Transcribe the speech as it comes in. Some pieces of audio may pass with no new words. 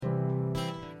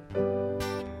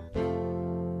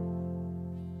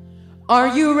Are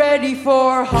you ready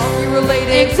for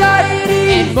hockey-related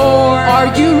anxiety and more?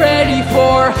 Are you ready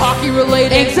for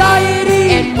hockey-related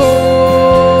anxiety and more?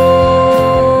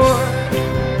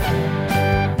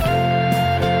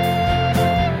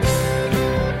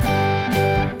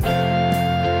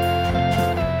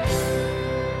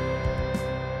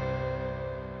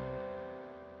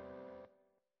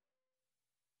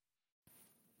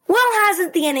 Well,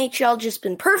 hasn't the NHL just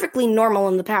been perfectly normal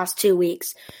in the past 2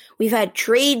 weeks? We've had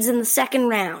trades in the second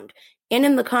round and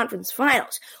in the conference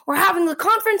finals. We're having the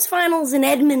conference finals in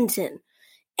Edmonton.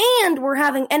 And we're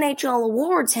having NHL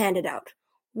awards handed out.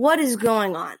 What is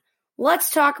going on?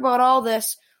 Let's talk about all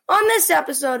this on this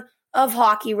episode of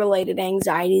Hockey-Related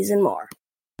Anxieties and More.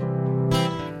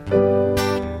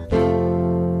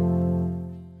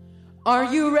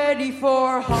 Are you ready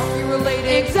for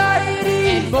hockey-related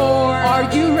anxiety and more?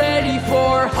 Are you ready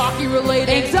for hockey-related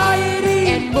anxiety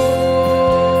and more?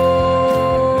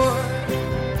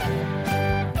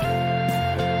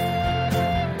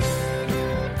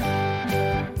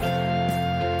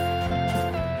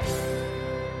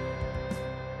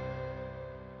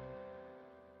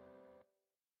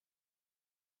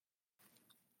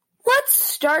 Let's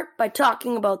start by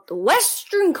talking about the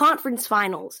Western Conference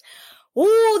Finals.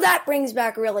 Oh, that brings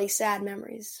back really sad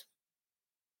memories.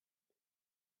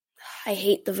 I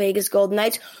hate the Vegas Golden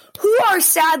Knights, who are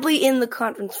sadly in the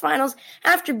conference finals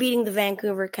after beating the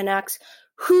Vancouver Canucks,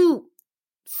 who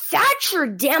Thatcher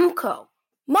Demko,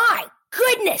 my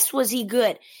goodness, was he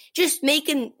good. Just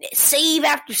making save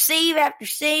after save after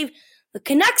save. The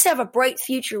Canucks have a bright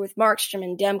future with Markstrom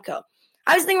and Demko.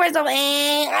 I was thinking to myself,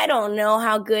 I don't know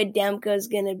how good Demko's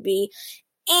going to be.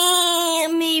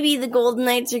 Maybe the Golden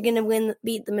Knights are going to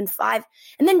beat them in 5.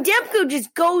 And then Demko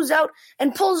just goes out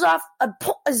and pulls off a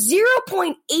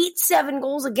 0.87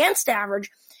 goals against average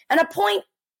and a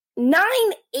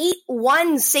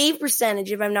 .981 save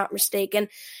percentage, if I'm not mistaken.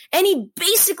 And he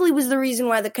basically was the reason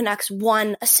why the Canucks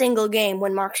won a single game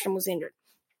when Markstrom was injured.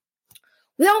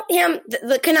 Without him,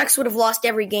 the Canucks would have lost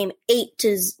every game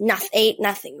 8-0.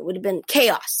 It would have been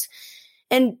chaos.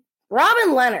 And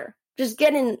Robin Lehner just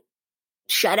getting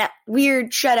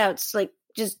weird shutouts, like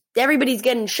just everybody's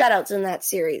getting shutouts in that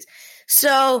series.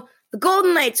 So the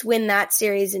Golden Knights win that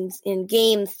series in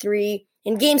Game 3.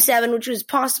 In Game 7, which was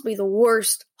possibly the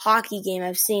worst hockey game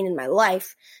I've seen in my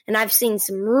life, and I've seen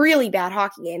some really bad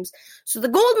hockey games. So the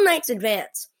Golden Knights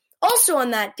advance. Also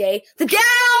on that day, the Dallas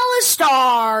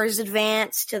Stars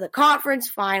advance to the conference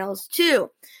finals too.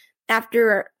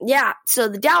 So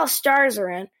the Dallas Stars are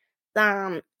in.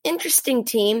 Interesting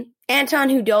team. Anton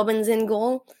Khudobin's in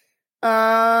goal.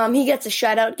 He gets a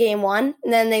shutout Game 1,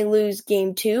 and then they lose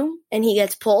Game 2, and he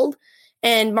gets pulled.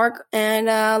 And Robin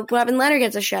Lehner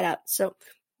gets a shutout. So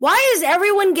why is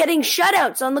everyone getting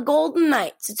shutouts on the Golden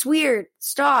Knights? It's weird.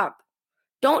 Stop.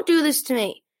 Don't do this to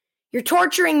me. You're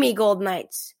torturing me, Golden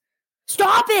Knights.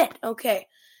 Stop it! Okay.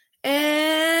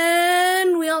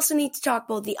 And we also need to talk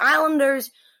about the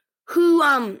Islanders, who,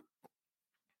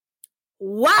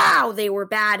 they were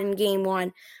bad in Game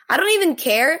 1. I don't even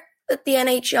care that the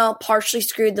NHL partially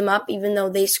screwed them up, even though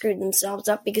they screwed themselves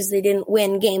up because they didn't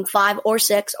win Game 5 or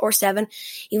 6 or 7,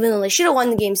 even though they should have won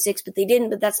the Game 6, but they didn't,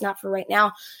 but that's not for right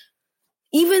now.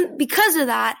 Even because of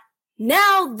that,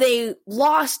 now they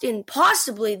lost in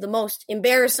possibly the most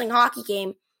embarrassing hockey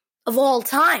game of all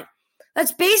time.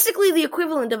 That's basically the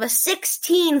equivalent of a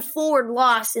 16-4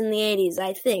 loss in the 80s,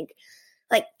 I think.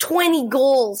 Like 20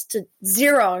 goals to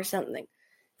 0 or something.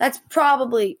 That's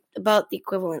probably about the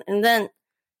equivalent. And then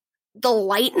the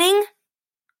Lightning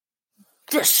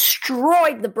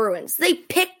destroyed the Bruins. They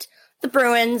picked the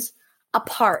Bruins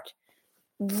apart.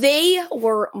 They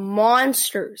were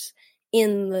monsters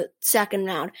in the second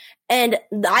round. And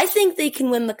I think they can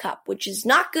win the cup, which is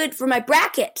not good for my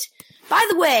bracket. By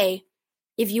the way,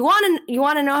 if you want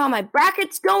to know how my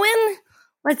bracket's going,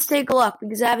 let's take a look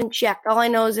because I haven't checked. All I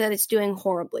know is that it's doing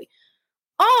horribly.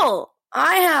 Oh,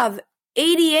 I have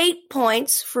 88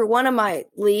 points for one of my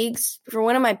leagues, for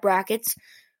one of my brackets,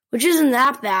 which isn't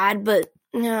that bad, but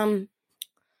my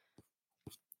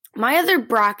other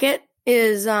bracket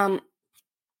is I'm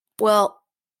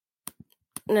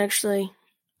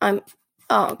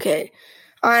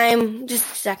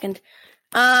just a second.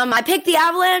 I picked the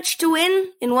Avalanche to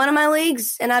win in one of my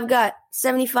leagues, and I've got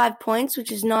 75 points,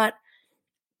 which is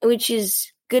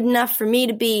good enough for me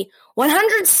to be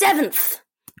 107th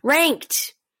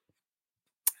ranked.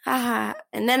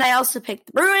 And then I also picked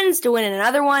the Bruins to win in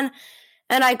another one,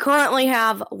 and I currently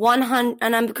have 100,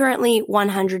 and I'm currently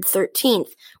 113th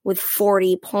with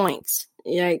 40 points.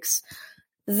 Yikes.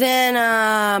 Then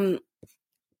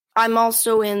I'm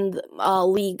also in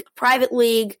a private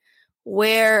league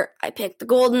where I picked the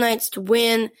Golden Knights to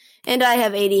win, and I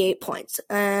have 88 points.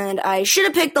 And I should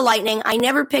have picked the Lightning. I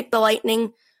never picked the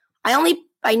Lightning. I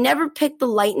never picked the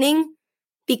Lightning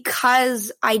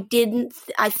because I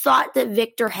thought that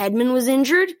Victor Hedman was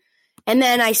injured. And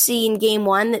then I see in game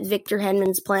 1 that Victor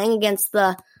Hedman's playing against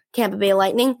the Tampa Bay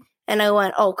Lightning. And I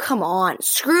went, oh, come on.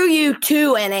 Screw you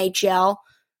too, NHL.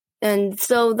 And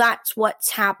so that's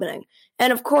what's happening.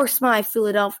 And of course, my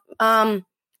Philadelphia,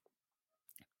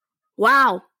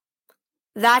 wow.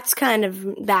 That's kind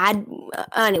of bad.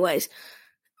 Anyways,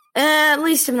 at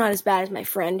least I'm not as bad as my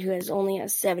friend who only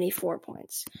has 74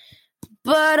 points.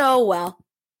 But oh well.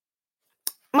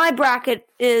 My bracket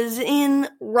is in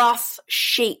rough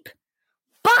shape.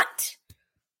 But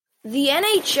the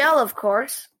NHL, of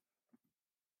course,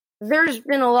 there's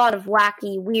been a lot of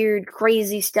wacky, weird,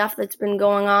 crazy stuff that's been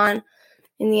going on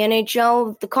in the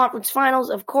NHL. The conference finals,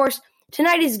 of course.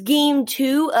 Tonight is game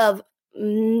 2 of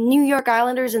New York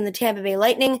Islanders and the Tampa Bay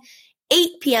Lightning. 8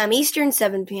 p.m. Eastern,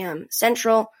 7 p.m.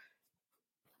 Central.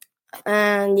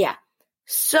 And yeah.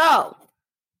 So,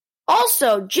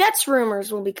 also, Jets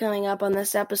rumors will be coming up on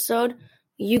this episode.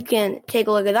 You can take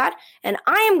a look at that. And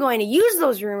I am going to use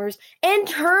those rumors and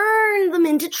turn them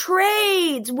into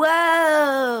trades.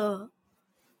 Whoa.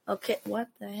 Okay, what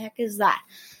the heck is that?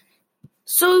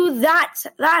 So that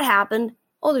happened.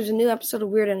 Oh, there's a new episode of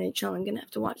Weird NHL. I'm going to have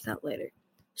to watch that later.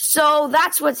 So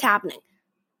that's what's happening.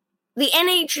 The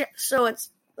NHL, so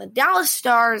it's the Dallas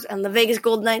Stars and the Vegas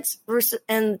Golden Knights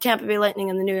and the Tampa Bay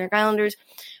Lightning and the New York Islanders.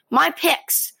 My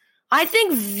picks. I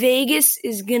think Vegas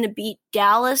is going to beat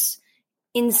Dallas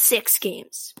in 6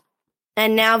 games.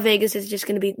 And now Vegas is just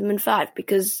going to beat them in 5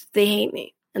 because they hate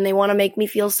me and they want to make me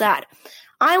feel sad.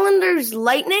 Islanders,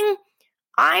 Lightning.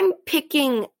 I'm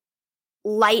picking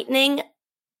Lightning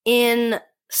in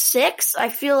 6. I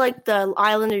feel like the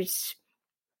Islanders,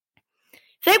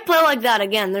 if they play like that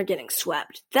again, they're getting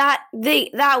swept. That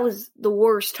was the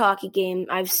worst hockey game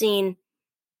I've seen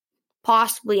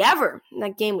possibly ever.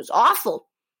 That game was awful.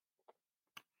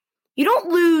 You don't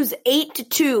lose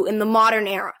 8-2 in the modern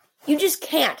era. You just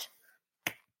can't.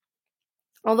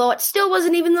 Although it still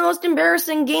wasn't even the most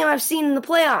embarrassing game I've seen in the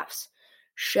playoffs.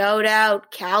 Shout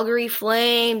out, Calgary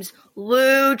Flames,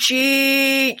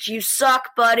 Lucic, you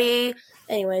suck, buddy.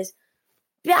 Anyways,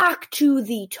 back to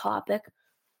the topic.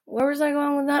 Where was I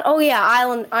going with that? Oh yeah,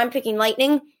 I'm picking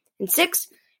Lightning in 6.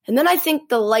 And then I think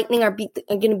the Lightning are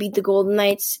going to beat the Golden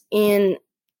Knights in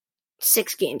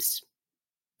 6 games.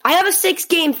 I have a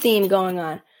 6-game theme going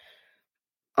on.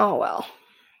 Oh, well.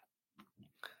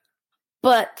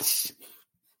 But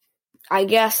I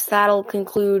guess that'll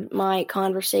conclude my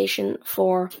conversation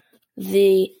for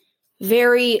the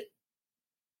very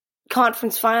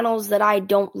conference finals that I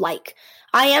don't like.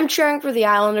 I am cheering for the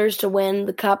Islanders to win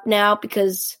the cup now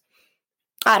because,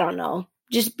 I don't know,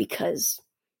 just because.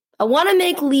 I want to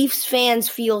make Leafs fans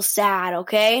feel sad,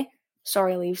 okay?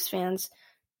 Sorry, Leafs fans.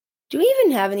 Do we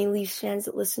even have any Leafs fans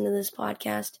that listen to this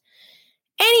podcast?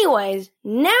 Anyways,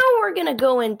 now we're going to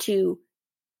go into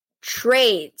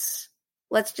trades.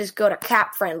 Let's just go to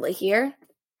Cap Friendly here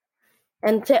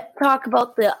and talk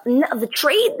about the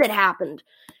trade that happened,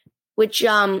 which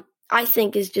I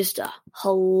think is just a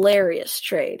hilarious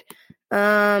trade.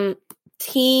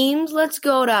 Teams, let's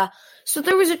go to... So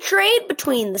there was a trade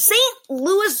between the St.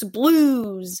 Louis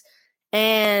Blues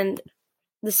and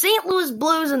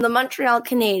the Montreal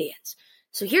Canadiens.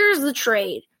 So here's the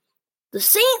trade. The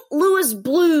St. Louis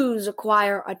Blues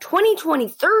acquire a 2020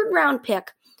 third-round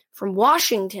pick from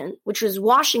Washington, which was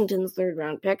Washington's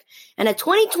third-round pick, and a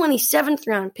 2020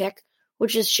 seventh-round pick,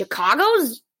 which is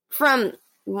Chicago's from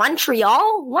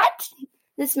Montreal? What?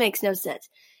 This makes no sense.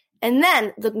 And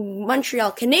then the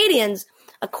Montreal Canadiens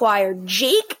acquired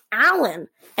Jake Allen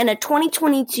and a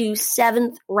 2022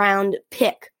 seventh-round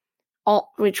pick,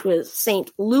 which was St.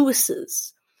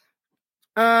 Louis's.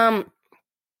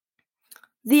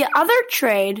 The other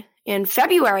trade in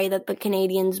February that the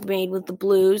Canadiens made with the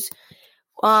Blues,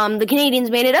 the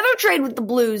Canadiens made another trade with the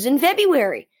Blues in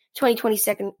February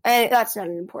 2022. That's not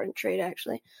an important trade,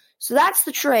 actually. So that's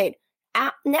the trade.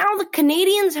 Now the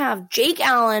Canadiens have Jake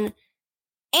Allen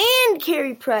and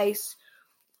Carey Price,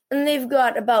 and they've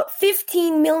got about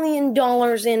 $15 million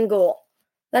in goal.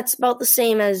 That's about the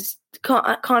same as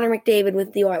Connor McDavid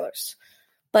with the Oilers,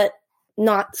 but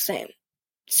not the same.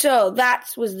 So that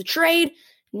was the trade.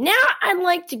 Now I'd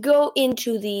like to go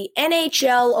into the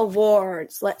NHL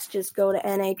awards. Let's just go to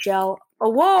NHL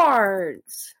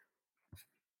awards.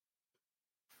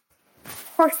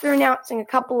 Of course, they're announcing a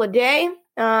couple a day.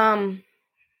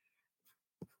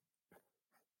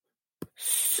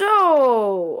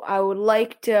 So I would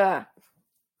like to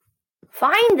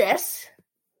find this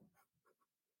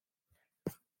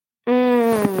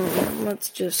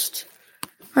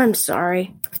I'm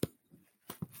sorry.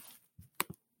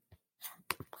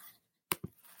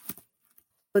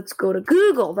 Let's go to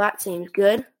Google. That seems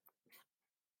good.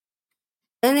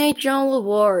 NHL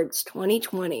Awards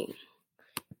 2020.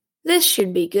 This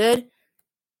should be good.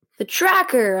 The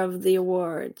tracker of the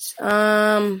awards.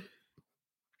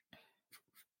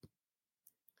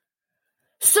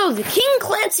 So the King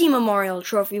Clancy Memorial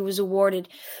Trophy was awarded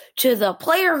to the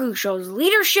player who shows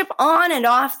leadership on and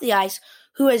off the ice,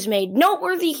 who has made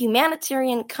noteworthy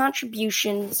humanitarian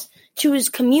contributions to his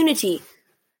community.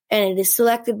 And it is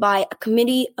selected by a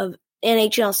committee of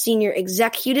NHL senior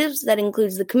executives that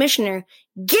includes the commissioner,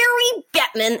 Gary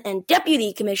Bettman, and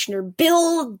deputy commissioner,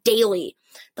 Bill Daly.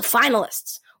 The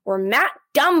finalists were Matt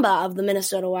Dumba of the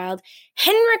Minnesota Wild,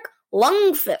 Henrik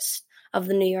Lundqvist of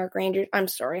the New York Rangers, and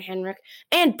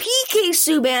PK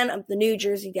Subban of the New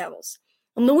Jersey Devils.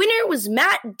 And the winner was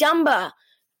Matt Dumba,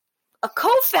 a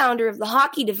co-founder of the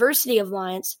Hockey Diversity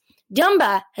Alliance.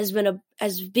 Dumba has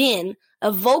been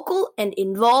vocal and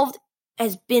involved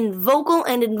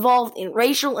in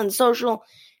racial and social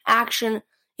action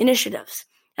initiatives.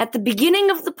 At the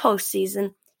beginning of the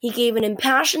postseason, he gave an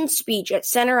impassioned speech at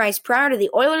center ice prior to the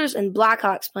Oilers and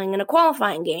Blackhawks playing in a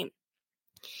qualifying game.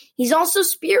 He's also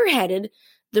spearheaded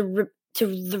the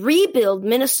Rebuild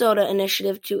Minnesota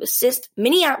initiative to assist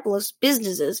Minneapolis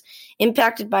businesses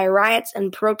impacted by riots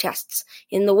and protests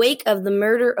in the wake of the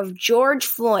murder of George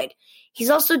Floyd. He's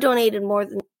also donated more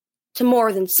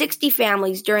than 60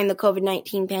 families during the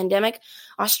COVID-19 pandemic,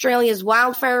 Australia's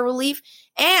wildfire relief,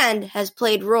 and has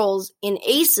played roles in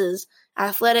ACE's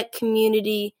athletic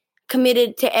community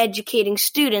committed to educating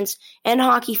students and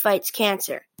Hockey Fights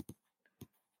Cancer.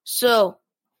 So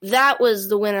that was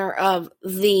the winner of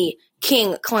the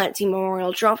King Clancy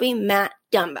Memorial Trophy, Matt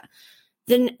Dumba.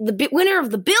 The winner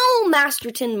of the Bill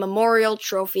Masterton Memorial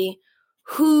Trophy,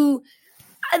 who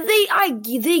they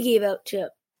gave out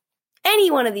to any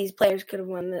one of these players could have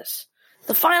won this.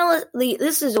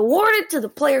 This is awarded to the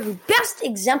player who best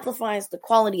exemplifies the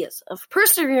qualities of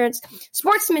perseverance,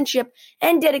 sportsmanship,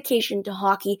 and dedication to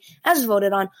hockey, as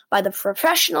voted on by the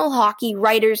Professional Hockey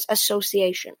Writers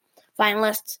Association.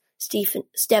 Finalists: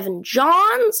 Stephen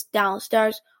Johns, Dallas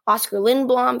Stars; Oscar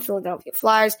Lindblom, Philadelphia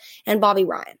Flyers; and Bobby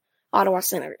Ryan, Ottawa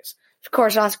Senators. Of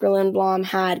course, Oscar Lindblom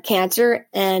had cancer,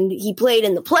 and he played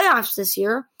in the playoffs this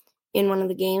year in one of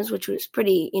the games, which was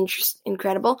pretty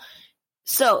incredible.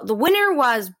 So the winner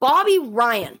was Bobby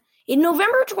Ryan. In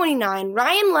November 29,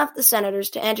 Ryan left the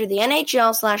Senators to enter the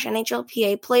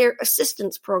NHL/NHLPA Player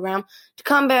Assistance Program to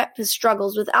combat his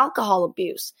struggles with alcohol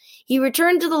abuse. He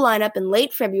returned to the lineup in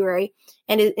late February,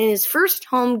 and in his first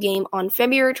home game on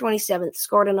February 27th,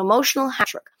 scored an emotional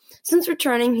hat-trick. Since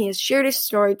returning, he has shared his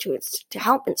story to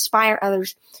help inspire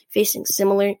others facing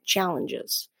similar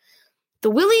challenges.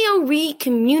 The Willie O'Ree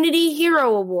Community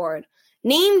Hero Award.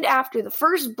 Named after the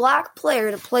first black player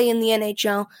to play in the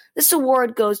NHL, this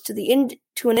award goes to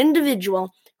an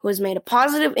individual who has made a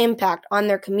positive impact on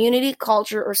their community,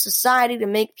 culture, or society to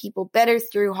make people better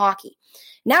through hockey.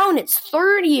 Now in its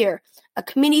third year, a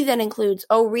committee that includes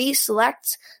O'Ree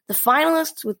selects the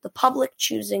finalists, with the public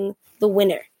choosing the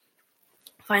winner.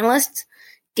 Finalists: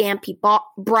 Dampy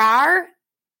Brar,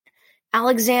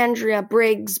 Alexandria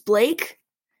Briggs Blake,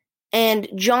 and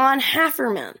John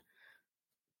Hafferman.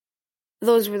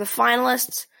 Those were the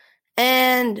finalists,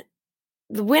 and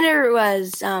the winner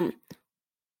was, I'm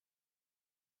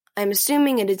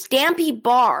assuming it is Dampy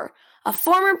Brar, a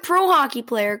former pro hockey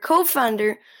player,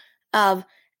 co-founder of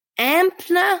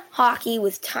Ampna Hockey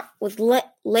with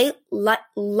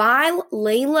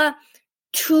Layla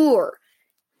Tour.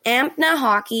 Ampna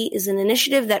Hockey is an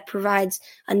initiative that provides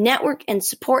a network and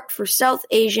support for South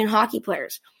Asian hockey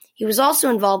players. He was also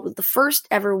involved with the first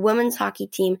ever women's hockey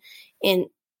team in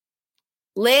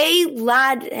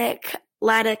Ladakh,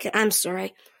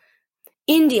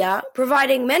 India,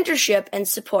 providing mentorship and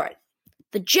support.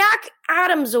 The Jack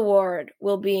Adams Award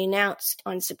will be announced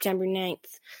on September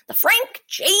 9th. The Frank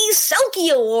J. Selke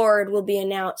Award will be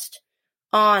announced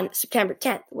on September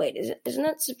 10th. Wait, isn't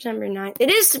it September 9th? It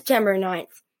is September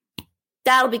 9th.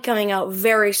 That'll be coming out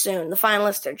very soon. The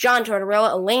finalists are John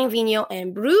Tortorella, Alain Vigneault,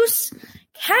 and Bruce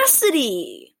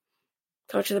Cassidy,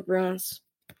 coach of the Bruins.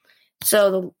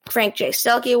 So the Frank J.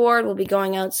 Selke Award will be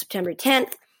going out September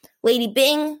 10th. Lady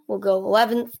Byng will go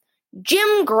 11th.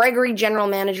 Jim Gregory, General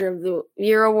Manager of the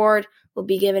Year Award, will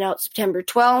be given out September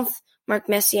 12th. Mark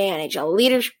Messier, NHL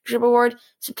Leadership Award,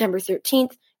 September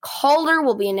 13th. Calder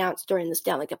will be announced during the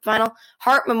Stanley Cup Final.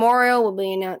 Hart Memorial will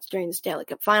be announced during the Stanley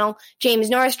Cup Final.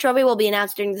 James Norris Trophy will be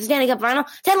announced during the Stanley Cup Final.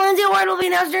 Ted Lindsay Award will be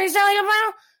announced during the Stanley Cup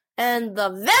Final. And the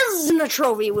Vezina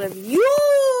Trophy with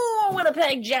your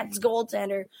Winnipeg Jets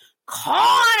goaltender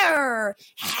Connor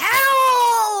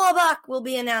Hellebuyck will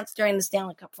be announced during the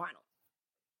Stanley Cup Final.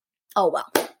 Oh,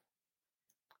 well.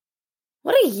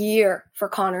 What a year for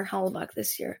Connor Hellebuyck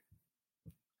this year.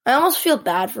 I almost feel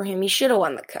bad for him. He should have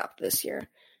won the cup this year.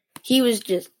 He was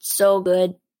just so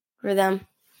good for them.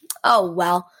 Oh,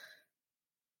 well.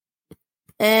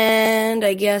 And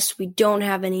I guess we don't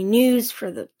have any news for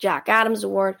the Jack Adams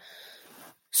Award.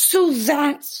 So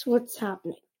that's what's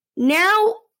happening.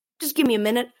 Now, just give me a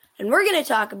minute, and we're going to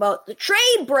talk about the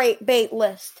trade bait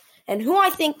list and who I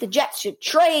think the Jets should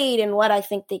trade and what I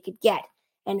think they could get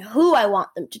and who I want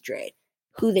them to trade,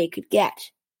 who they could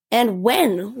get, and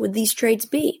when would these trades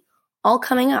be. All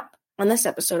coming up on this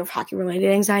episode of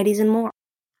Hockey-Related Anxieties and More.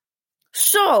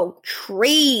 So,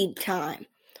 trade time.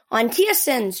 On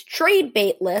TSN's trade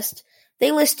bait list,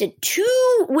 they listed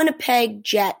 2 Winnipeg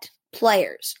Jet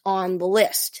players on the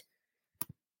list.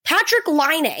 Patrik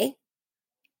Laine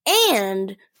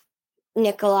and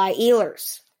Nikolai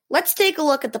Ehlers. Let's take a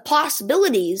look at the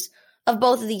possibilities of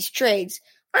both of these trades.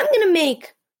 I'm going to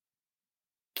make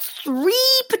 3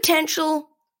 potential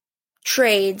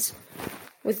trades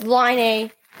with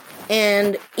Laine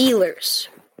and Ehlers,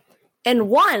 and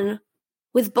 1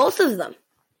 with both of them.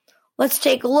 Let's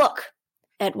take a look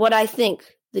at what I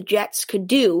think the Jets could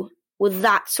do with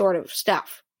that sort of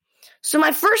stuff. So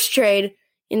my first trade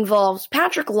involves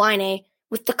Patrik Laine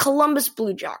with the Columbus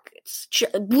Blue Jackets.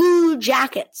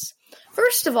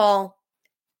 First of all,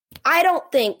 I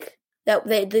don't think that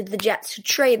the Jets should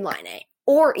trade Laine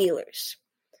or Ehlers.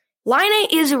 Laine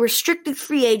is a restricted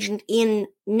free agent in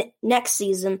next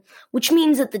season, which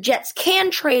means that the Jets can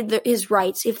trade his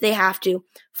rights if they have to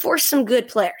for some good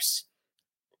players.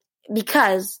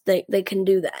 Because they can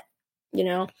do that, you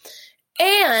know.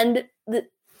 And Ehlers,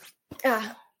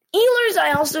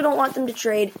 I also don't want them to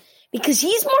trade because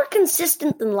he's more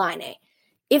consistent than Laine.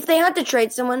 If they had to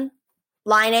trade someone,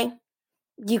 Laine,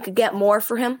 you could get more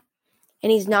for him,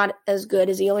 and he's not as good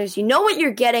as Ehlers. You know what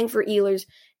you're getting for Ehlers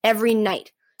every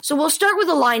night. So we'll start with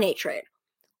a Laine trade.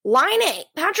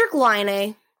 Patrik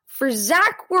Laine for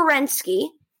Zach Werenski.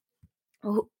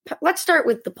 Let's start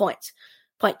with the point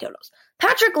totals.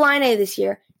 Patrik Laine this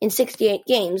year in 68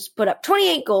 games put up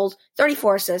 28 goals,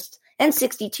 34 assists, and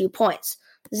 62 points.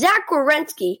 Zach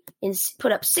Werenski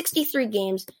put up 63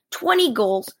 games, 20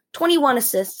 goals, 21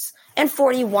 assists, and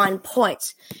 41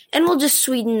 points. And we'll just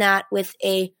sweeten that with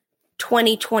a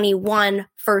 2021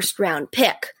 first-round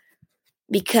pick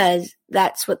because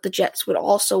that's what the Jets would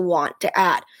also want to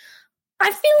add.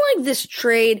 I feel like this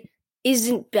trade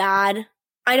isn't bad.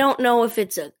 I don't know if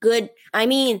it's a good...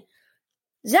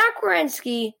 Zach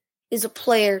Werenski is a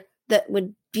player that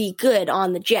would be good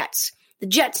on the Jets. The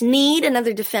Jets need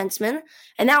another defenseman,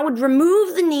 and that would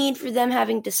remove the need for them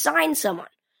having to sign someone.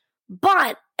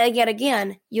 But,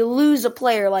 again, you lose a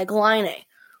player like Laine,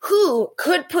 who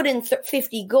could put in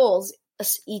 50 goals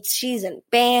each season.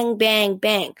 Bang, bang,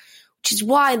 bang. Which is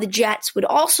why the Jets would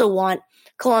also want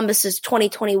Columbus's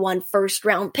 2021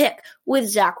 first-round pick with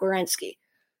Zach Werenski.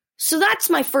 So that's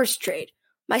my first trade.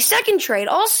 My second trade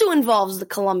also involves the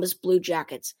Columbus Blue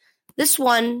Jackets. This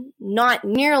one, not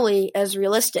nearly as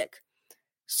realistic.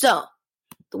 So,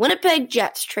 the Winnipeg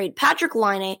Jets trade Patrik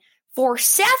Laine for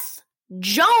Seth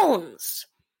Jones.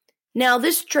 Now,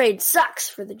 this trade sucks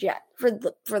for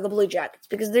the Blue Jackets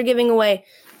because they're giving away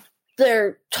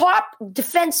their top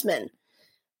defenseman.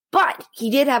 But he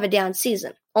did have a down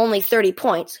season, only 30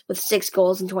 points with 6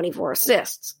 goals and 24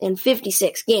 assists in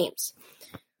 56 games.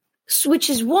 Which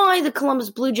is why the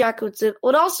Columbus Blue Jackets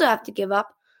would also have to give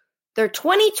up their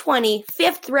 2020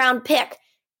 fifth-round pick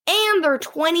and their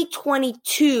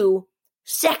 2022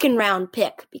 second-round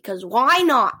pick, because why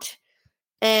not?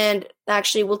 And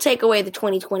actually, we'll take away the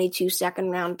 2022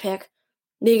 second-round pick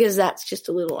because that's just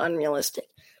a little unrealistic.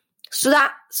 So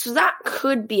that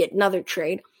could be another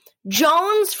trade.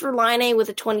 Jones for Laine with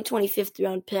a 2020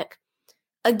 fifth-round pick.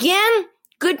 Again,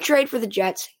 good trade for the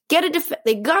Jets.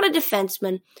 They got a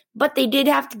defenseman, but they did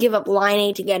have to give up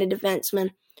Laine to get a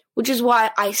defenseman, which is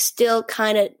why I still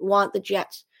kind of want the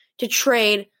Jets to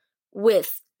trade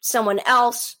with someone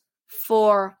else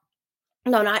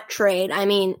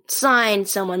sign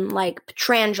someone like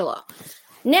Pietrangelo.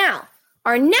 Now,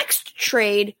 our next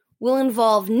trade will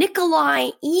involve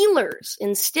Nikolai Ehlers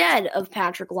instead of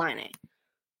Patrik Laine.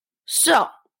 So,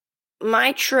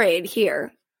 my trade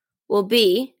here will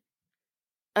be,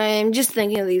 I'm just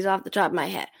thinking of these off the top of my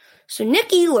head. So Nick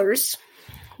Ehlers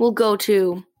will go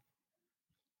to,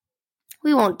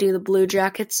 we won't do the Blue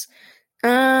Jackets.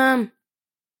 We'll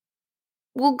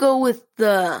go with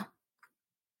who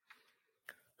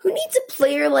needs a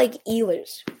player like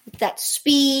Ehlers? With that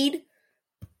speed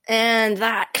and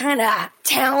that kind of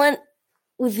talent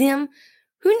with him.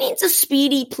 Who needs a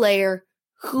speedy player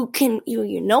who can,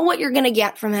 you know what you're going to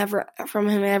get from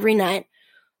him every night?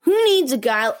 Who needs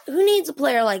a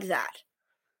player like that?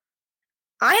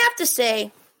 I have to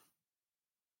say,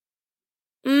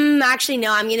 actually,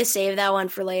 no, I'm going to save that one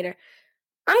for later.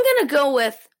 I'm going to go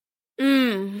with,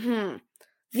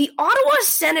 the Ottawa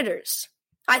Senators,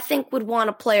 I think, would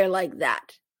want a player like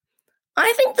that.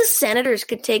 I think the Senators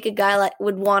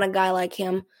would want a guy like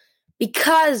him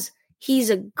because he's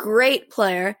a great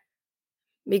player.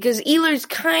 Because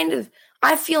Ehlers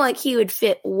I feel like he would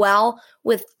fit well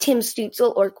with Tim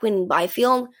Stützle or Quinn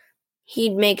Byfield.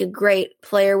 He'd make a great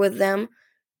player with them.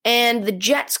 And the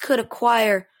Jets could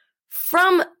acquire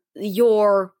from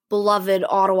your beloved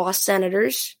Ottawa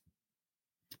Senators.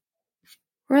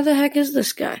 Where the heck is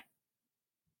this guy?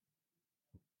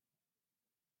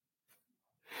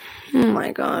 Oh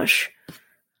my gosh.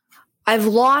 I've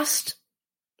lost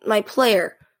my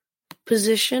player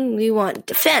position. We want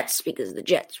defense because the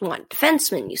Jets want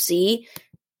defensemen, you see.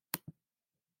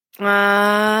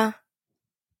 Never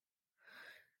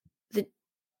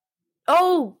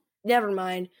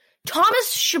mind.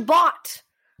 Thomas Chabot,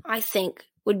 I think,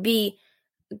 would be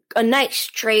a nice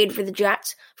trade for the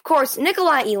Jets. Of course,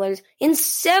 Nikolai Ehlers, in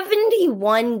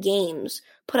 71 games,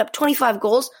 put up 25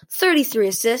 goals, 33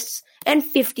 assists, and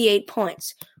 58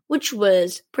 points, which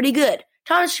was pretty good.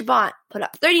 Thomas Chabot put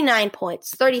up 39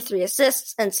 points, 33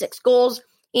 assists, and 6 goals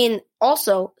in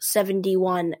also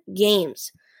 71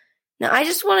 games. Now, I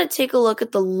just want to take a look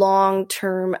at the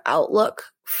long-term outlook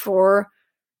for,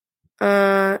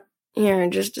 here in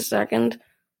just a second.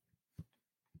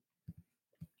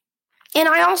 And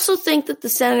I also think that the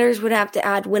Senators would have to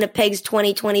add Winnipeg's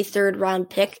 2020 third-round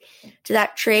pick to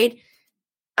that trade.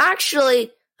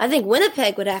 Actually, I think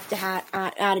Winnipeg would have to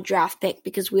add a draft pick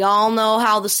because we all know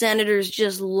how the Senators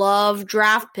just love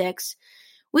draft picks.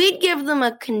 We'd give them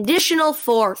a conditional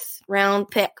fourth-round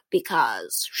pick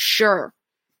because, sure,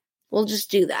 we'll just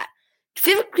do that.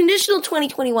 Conditional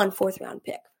 2021 fourth-round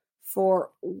pick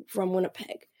from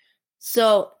Winnipeg.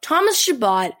 So, Thomas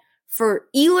Chabot for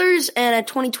Ehlers and a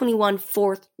 2021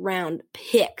 fourth-round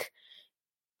pick.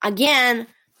 Again,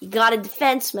 you got a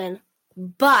defenseman,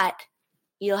 but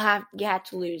you have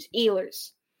to lose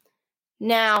Ehlers.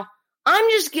 Now,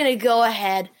 I'm just going to go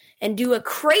ahead and do a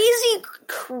crazy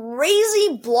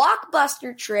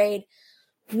blockbuster trade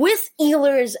with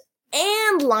Ehlers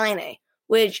and Laine,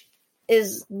 which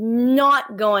is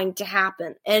not going to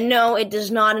happen. And no, it does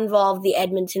not involve the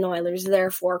Edmonton Oilers,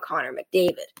 therefore Connor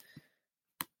McDavid.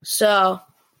 So,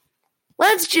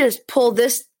 let's just pull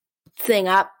this thing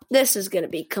up. This is going to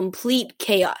be complete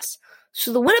chaos.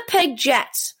 So, the Winnipeg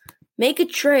Jets make a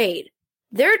trade.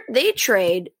 They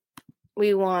trade.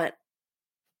 We want.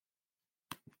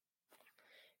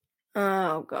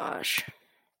 Oh, gosh.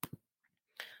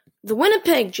 The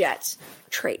Winnipeg Jets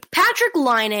trade Patrick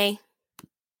Laine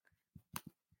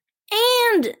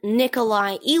and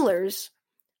Nikolai Ehlers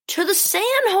to the San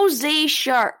Jose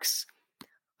Sharks.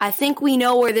 I think we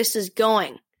know where this is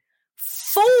going.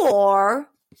 I'm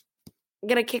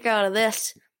going to kick out of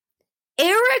this,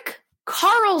 Erik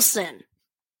Karlsson.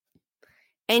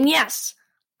 And yes,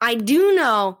 I do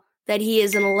know that he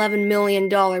is an $11 million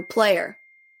player.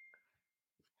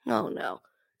 Oh, no.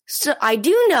 So I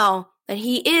do know that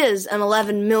he is an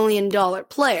 $11 million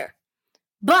player.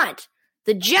 But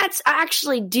the Jets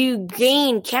actually do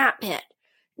gain cap hit.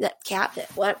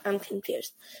 What? I'm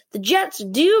confused. The Jets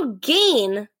do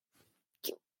gain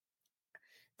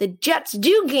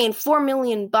 $4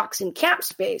 million in cap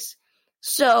space.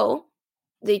 So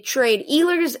they trade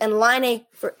Ehlers and Laine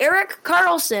for Erik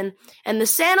Karlsson and the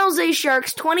San Jose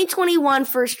Sharks 2021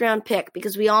 first-round pick,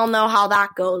 because we all know how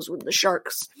that goes with the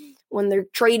Sharks when they're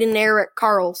trading Erik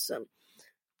Karlsson.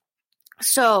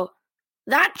 So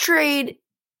that trade,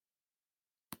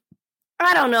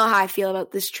 I don't know how I feel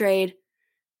about this trade.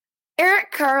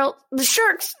 The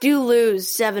Sharks do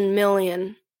lose $7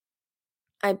 million,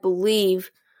 I believe,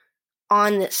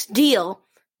 on this deal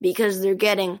because they're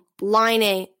getting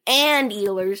Laine and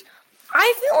Ehlers.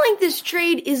 I feel like this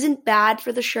trade isn't bad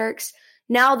for the Sharks.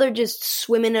 Now they're just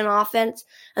swimming in offense.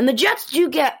 And the Jets do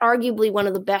get arguably one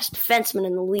of the best defensemen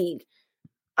in the league.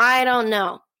 I don't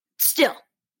know. Still,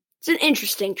 it's an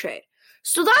interesting trade.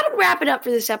 So that'll wrap it up for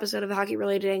this episode of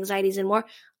Hockey-Related Anxieties and More.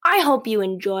 I hope you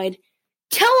enjoyed.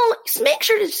 Make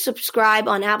sure to subscribe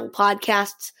on Apple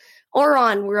Podcasts or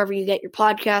on wherever you get your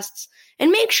podcasts.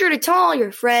 And make sure to tell all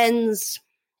your friends.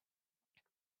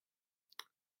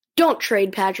 Don't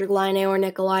trade Patrick Laine or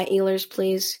Nikolai Ehlers,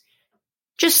 please.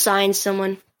 Just sign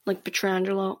someone like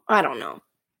Pietrangelo. I don't know.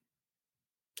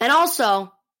 And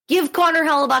also, Give Connor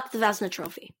Hellebuyck the Vezina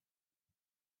Trophy.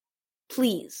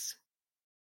 Please.